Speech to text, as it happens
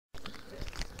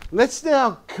Let's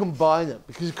now combine it,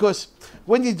 because of course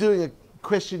when you're doing a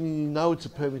question and you know it's a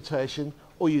permutation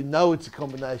or you know it's a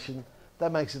combination,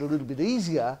 that makes it a little bit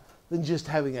easier than just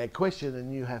having a question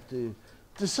and you have to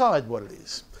decide what it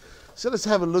is. So let's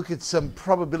have a look at some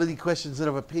probability questions that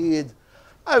have appeared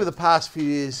over the past few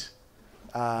years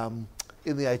in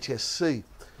the HSC.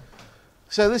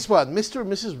 So this one, Mr. and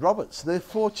Mrs. Roberts, their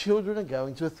 4 children are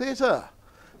going to a theatre.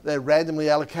 They're randomly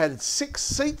allocated 6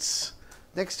 seats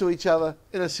next to each other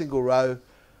in a single row.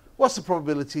 What's the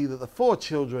probability that the 4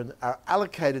 children are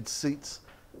allocated seats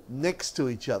next to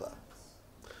each other?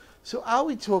 So are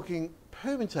we talking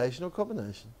permutation or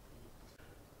combination?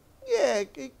 Yeah,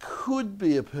 it could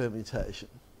be a permutation.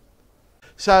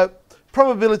 So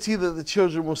probability that the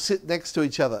children will sit next to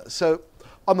each other. So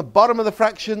on the bottom of the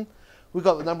fraction, we've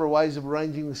got the number of ways of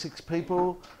arranging the 6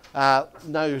 people.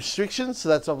 No restrictions, so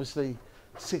that's obviously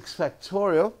 6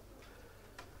 factorial.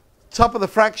 Top of the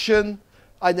fraction,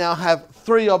 I now have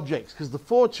 3 objects, because the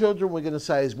 4 children we're going to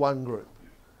say is one group.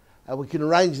 And we can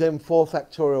arrange them 4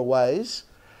 factorial ways.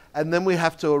 And then we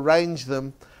have to arrange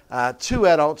them 2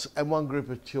 adults and 1 group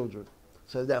of children.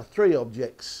 So now 3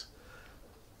 objects,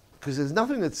 because there's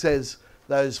nothing that says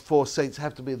those 4 seats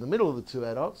have to be in the middle of the 2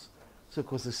 adults. So of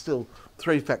course there's still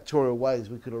 3 factorial ways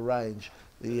we could arrange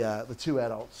the 2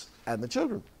 adults and the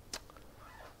children.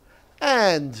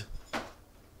 And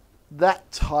that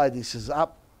tidies us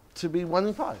up to be 1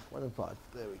 in 5. 1 in 5.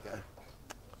 There we go.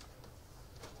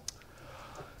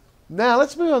 Now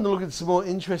let's move on to look at some more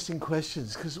interesting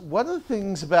questions, because one of the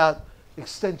things about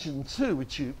extension 2,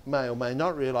 which you may or may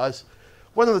not realise,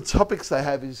 one of the topics they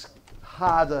have is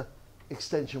harder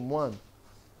extension 1.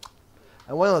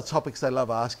 And one of the topics they love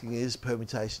asking is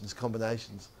permutations,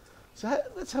 combinations. So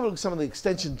let's have a look at some of the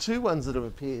extension 2 ones that have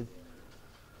appeared.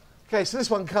 Okay, so this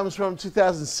one comes from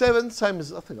 2007, same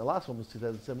as, I think the last one was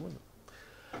 2007, wasn't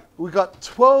it? We've got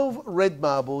 12 red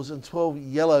marbles and 12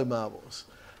 yellow marbles.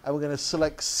 And we're going to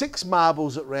select 6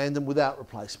 marbles at random without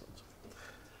replacement.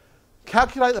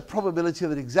 Calculate the probability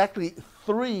that exactly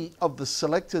 3 of the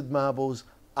selected marbles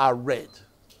are red.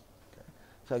 Okay.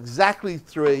 So exactly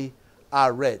 3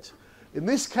 are red. In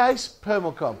this case, perm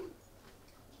or com.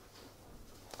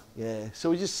 Yeah, so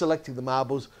we're just selecting the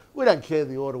marbles. We don't care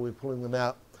the order we're pulling them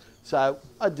out. So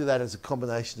I'd do that as a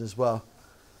combination as well.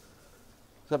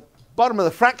 So bottom of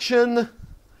the fraction,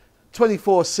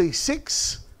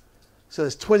 24C6. So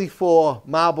there's 24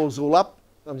 marbles all up.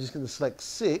 I'm just going to select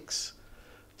 6.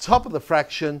 Top of the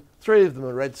fraction, 3 of them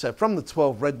are red. So from the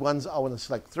 12 red ones, I want to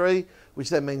select 3, which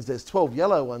then means there's 12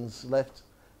 yellow ones left.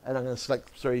 And I'm going to select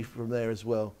 3 from there as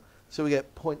well. So we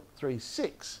get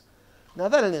 0.36. Now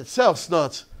that in itself is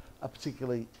not a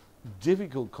particularly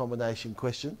difficult combination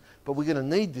question, but we're going to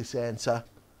need this answer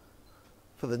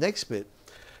for the next bit.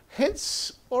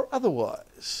 Hence or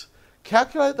otherwise,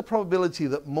 calculate the probability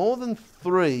that more than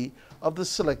 3 of the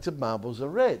selected marbles are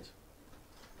red.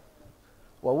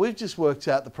 Well, we've just worked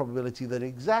out the probability that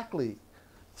exactly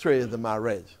 3 of them are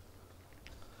red.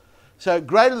 So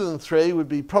greater than 3 would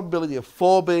be probability of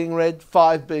 4 being red,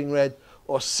 5 being red,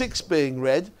 or 6 being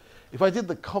red. If I did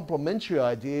the complementary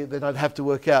idea, then I'd have to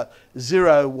work out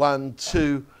 0, 1,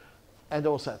 2, and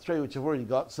also 3, which I've already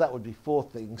got, so that would be 4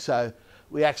 things. So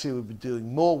we actually would be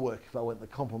doing more work if I went the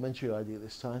complementary idea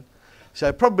this time.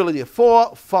 So probability of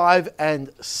 4, 5,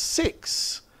 and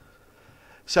 6.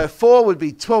 So 4 would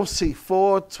be 12C4,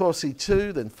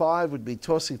 12C2, then 5 would be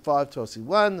 12C5,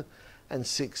 12C1, and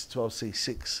 6,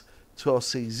 12C6,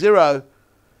 12C0,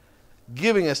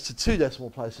 giving us to 2 decimal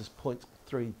places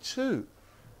 0.32.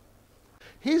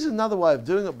 Here's another way of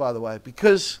doing it, by the way,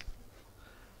 because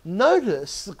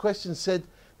notice the question said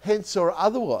hence or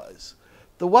otherwise.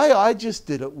 The way I just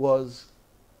did it was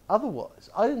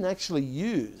otherwise. I didn't actually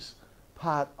use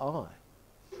part I.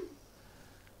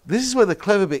 This is where the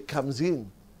clever bit comes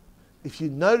in. If you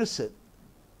notice it,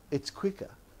 it's quicker.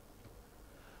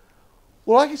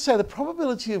 Well, I could say the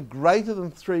probability of greater than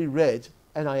 3 red,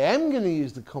 and I am going to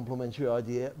use the complementary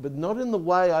idea, but not in the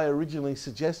way I originally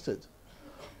suggested.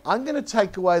 I'm going to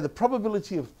take away the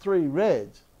probability of 3 red,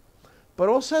 but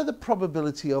also the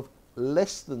probability of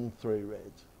less than 3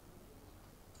 red.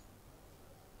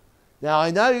 Now,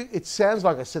 I know it sounds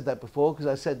like I said that before, because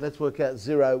I said let's work out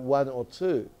 0, 1, or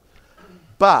 2.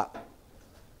 But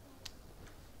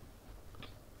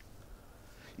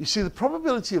you see, the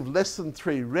probability of less than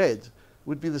 3 red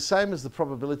would be the same as the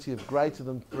probability of greater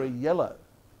than 3 yellow.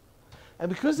 And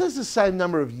because there's the same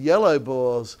number of yellow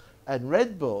balls and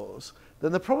red balls,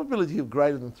 then the probability of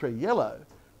greater than 3 yellow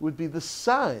would be the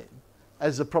same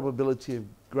as the probability of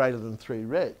greater than 3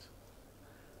 red.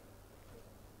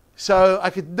 So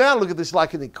I could now look at this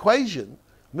like an equation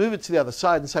move it to the other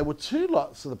side and say, well, 2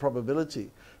 lots of the probability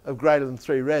of greater than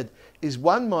 3 red is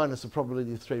 1 minus the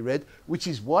probability of 3 red, which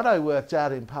is what I worked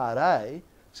out in part A.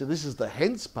 So this is the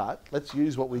hence part. Let's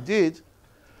use what we did.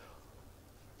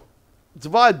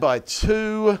 Divide by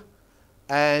 2,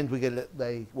 and we get,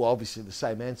 obviously the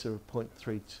same answer of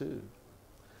 0.32.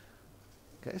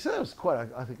 Okay, so that was quite,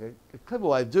 I think, a clever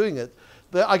way of doing it.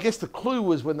 I guess the clue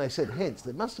was when they said hence.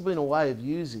 There must have been a way of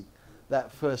using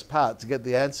that first part to get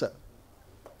the answer.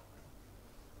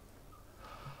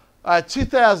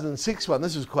 2006 one,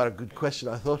 this was quite a good question,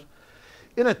 I thought.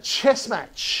 In a chess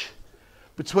match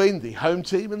between the home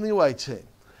team and the away team,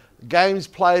 games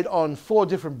played on 4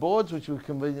 different boards, which we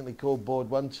conveniently call board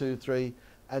 1, 2, 3,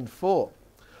 and 4.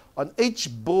 On each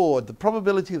board, the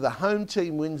probability of the home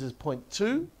team wins is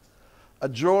 0.2, a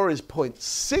draw is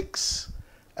 0.6,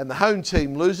 and the home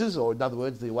team loses, or in other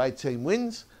words, the away team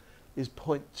wins, is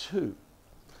 0.2.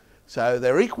 So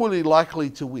they're equally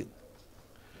likely to win.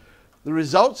 The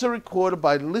results are recorded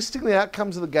by listing the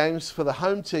outcomes of the games for the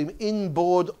home team in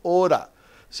board order.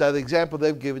 So the example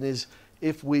they've given is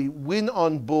if we win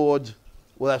on board,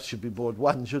 well, that should be board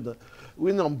 1, shouldn't it?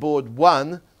 Win on board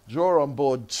 1, draw on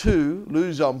board 2,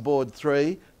 lose on board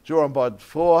 3, draw on board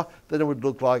 4, then it would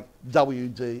look like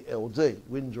WDLD,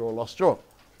 win, draw, loss, draw.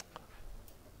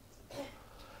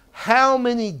 How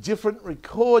many different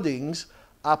recordings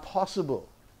are possible?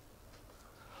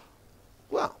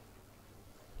 Well,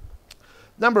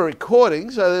 number of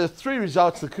recordings, so there are 3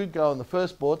 results that could go on the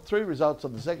first board, 3 results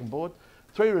on the second board,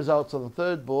 3 results on the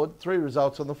third board, 3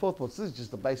 results on the fourth board. So this is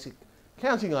just a basic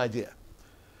counting idea.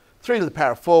 3 to the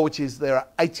power of 4, which is there are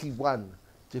 81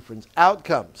 different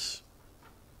outcomes.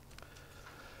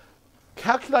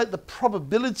 Calculate the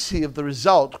probability of the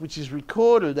result, which is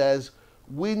recorded as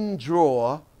win,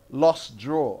 draw, loss,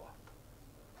 draw.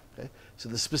 Okay? So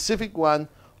the specific one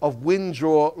of win,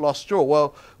 draw, loss, draw.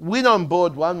 Well, win on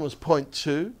board 1 was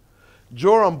 0.2,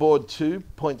 draw on board 2,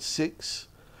 0.6,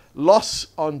 loss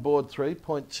on board 3,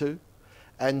 0.2,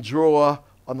 and draw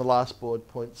on the last board,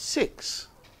 0.6.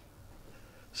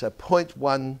 So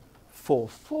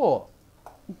 0.144.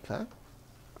 Okay.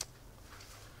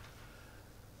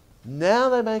 Now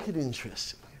they make it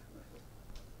interesting.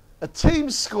 A team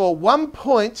score 1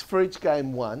 point for each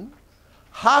game won,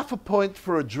 half a point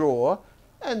for a draw,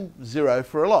 and 0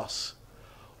 for a loss.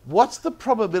 What's the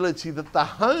probability that the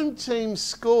home team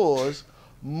scores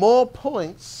more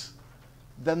points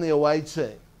than the away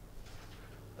team?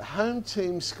 The home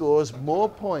team scores more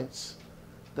points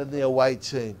than the away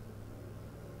team.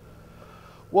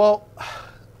 Well,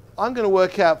 I'm going to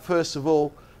work out, first of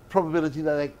all, probability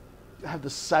that they have the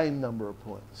same number of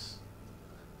points.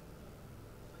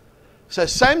 So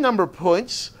same number of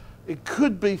points, it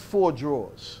could be 4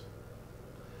 draws.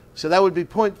 So that would be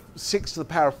 0.6 to the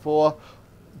power of 4,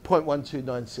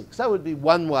 0.1296. That would be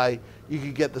one way you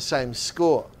could get the same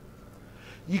score.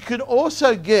 You could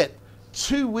also get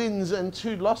 2 wins and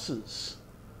 2 losses.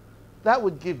 That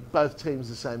would give both teams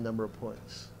the same number of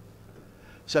points.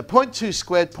 So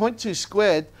 0.2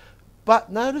 squared,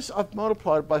 but notice I've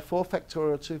multiplied it by 4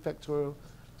 factorial, 2 factorial,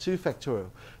 2 factorial,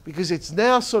 because it's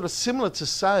now sort of similar to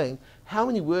saying how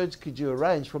many words could you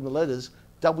arrange from the letters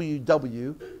W,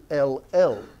 W, L,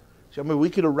 L. So I mean, we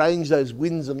could arrange those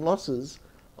wins and losses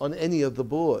on any of the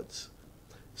boards.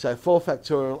 So 4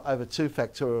 factorial over 2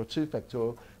 factorial, 2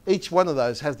 factorial. Each one of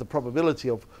those has the probability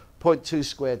of 0.2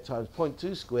 squared times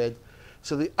 0.2 squared.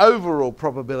 So the overall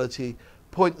probability,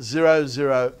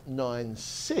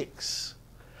 0.0096.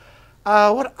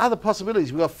 What other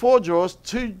possibilities? We've got 4 draws,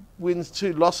 2 wins,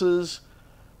 2 losses.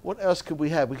 What else could we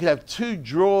have? We could have 2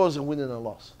 draws, a win and a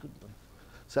loss, couldn't we?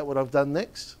 Is that what I've done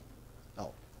next?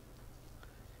 Oh.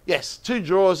 Yes, 2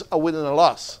 draws, a win and a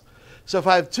loss. So if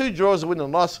I have 2 draws, a win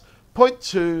and a loss,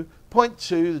 0.2,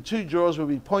 0.2, the 2 draws will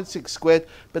be 0.6 squared.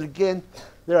 But again,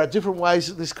 there are different ways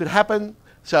that this could happen.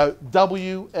 So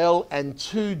W, L, and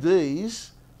 2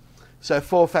 Ds. So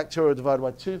 4 factorial divided by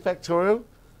 2 factorial,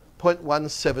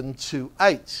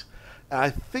 0.1728. And I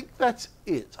think that's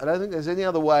it. I don't think there's any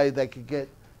other way they could get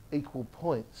equal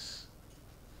points.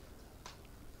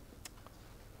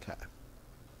 Okay.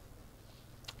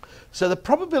 So the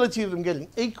probability of them getting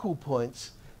equal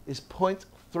points is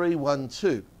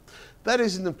 0.312. That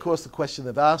isn't, of course, the question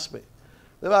they've asked me.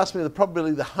 They've asked me the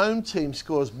probability the home team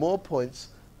scores more points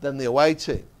than the away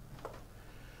team.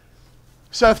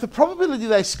 So if the probability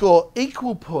they score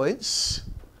equal points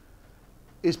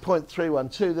is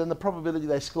 0.312, then the probability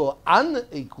they score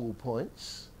unequal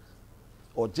points,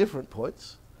 or different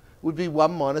points, would be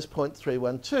 1 minus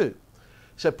 0.312.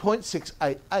 So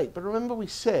 0.688. But remember we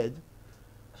said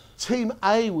Team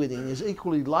A winning is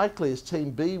equally likely as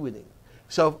Team B winning.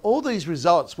 So of all these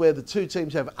results where the two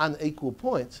teams have unequal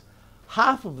points,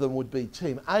 half of them would be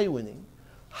Team A winning,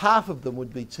 half of them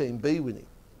would be Team B winning.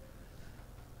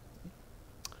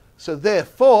 So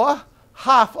therefore,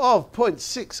 half of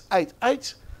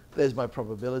 0.688, there's my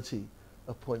probability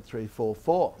of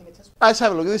 0.344. Let's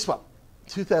have a look at this one.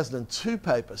 2002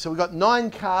 paper. So we've got 9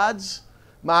 cards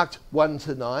marked 1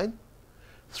 to 9,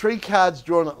 3 cards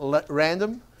drawn at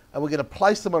random, and we're going to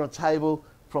place them on a table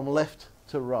from left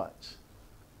to right.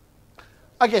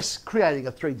 I guess creating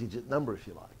a 3-digit number, if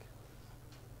you like.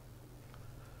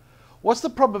 What's the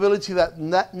probability that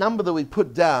that number that we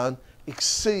put down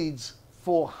exceeds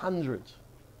 400?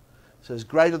 So it's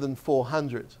greater than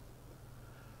 400.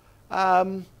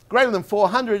 Greater than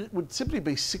 400 would simply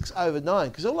be 6 over 9,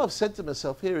 because all I've said to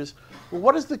myself here is, well,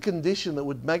 what is the condition that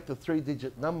would make the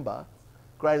 3-digit number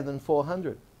greater than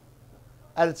 400?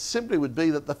 And it simply would be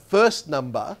that the first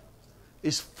number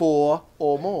is 4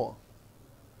 or more.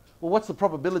 Well, what's the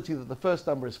probability that the first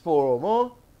number is 4 or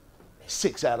more?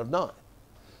 6 out of 9.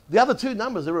 The other two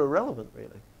numbers are irrelevant,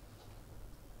 really.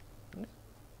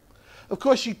 Of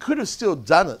course, you could have still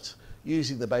done it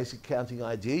using the basic counting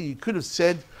idea. You could have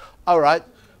said, all right,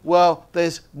 well,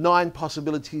 there's 9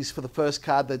 possibilities for the first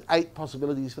card, then 8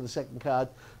 possibilities for the second card,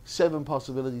 7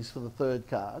 possibilities for the third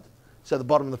card. So the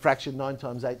bottom of the fraction, 9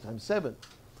 times 8 times 7.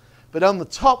 But on the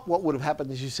top, what would have happened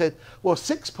is you said, well,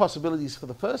 6 possibilities for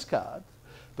the first card,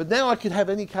 but now I could have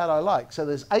any card I like. So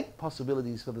there's 8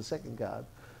 possibilities for the second card,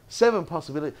 7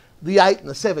 possibilities. The 8 and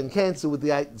the 7 cancel with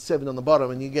the 8 and 7 on the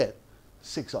bottom, and you get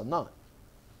 6 on 9.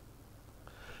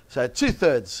 So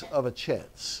 2/3 of a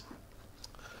chance.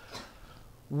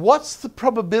 What's the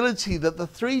probability that the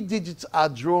 3 digits are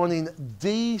drawn in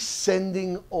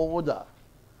descending order?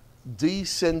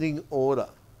 Descending order.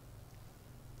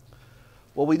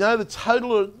 Well, we know the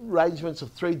total arrangements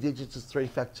of 3 digits is 3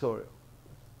 factorial.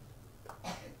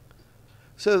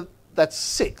 So that's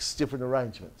 6 different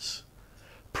arrangements.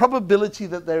 Probability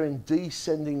that they're in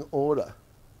descending order.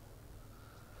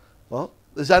 Well,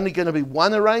 there's only going to be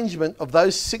one arrangement of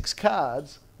those 6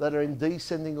 cards that are in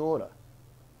descending order.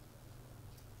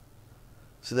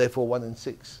 So therefore 1 in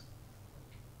 6.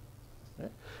 Okay.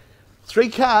 3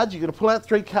 cards, you're going to pull out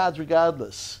 3 cards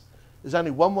regardless. There's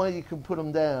only one way you can put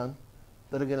them down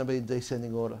that are going to be in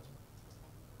descending order.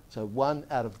 So 1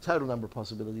 out of the total number of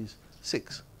possibilities,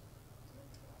 6.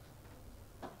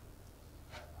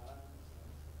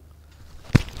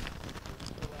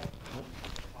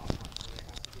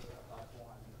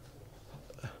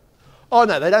 Oh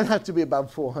no, they don't have to be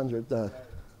above 400, no.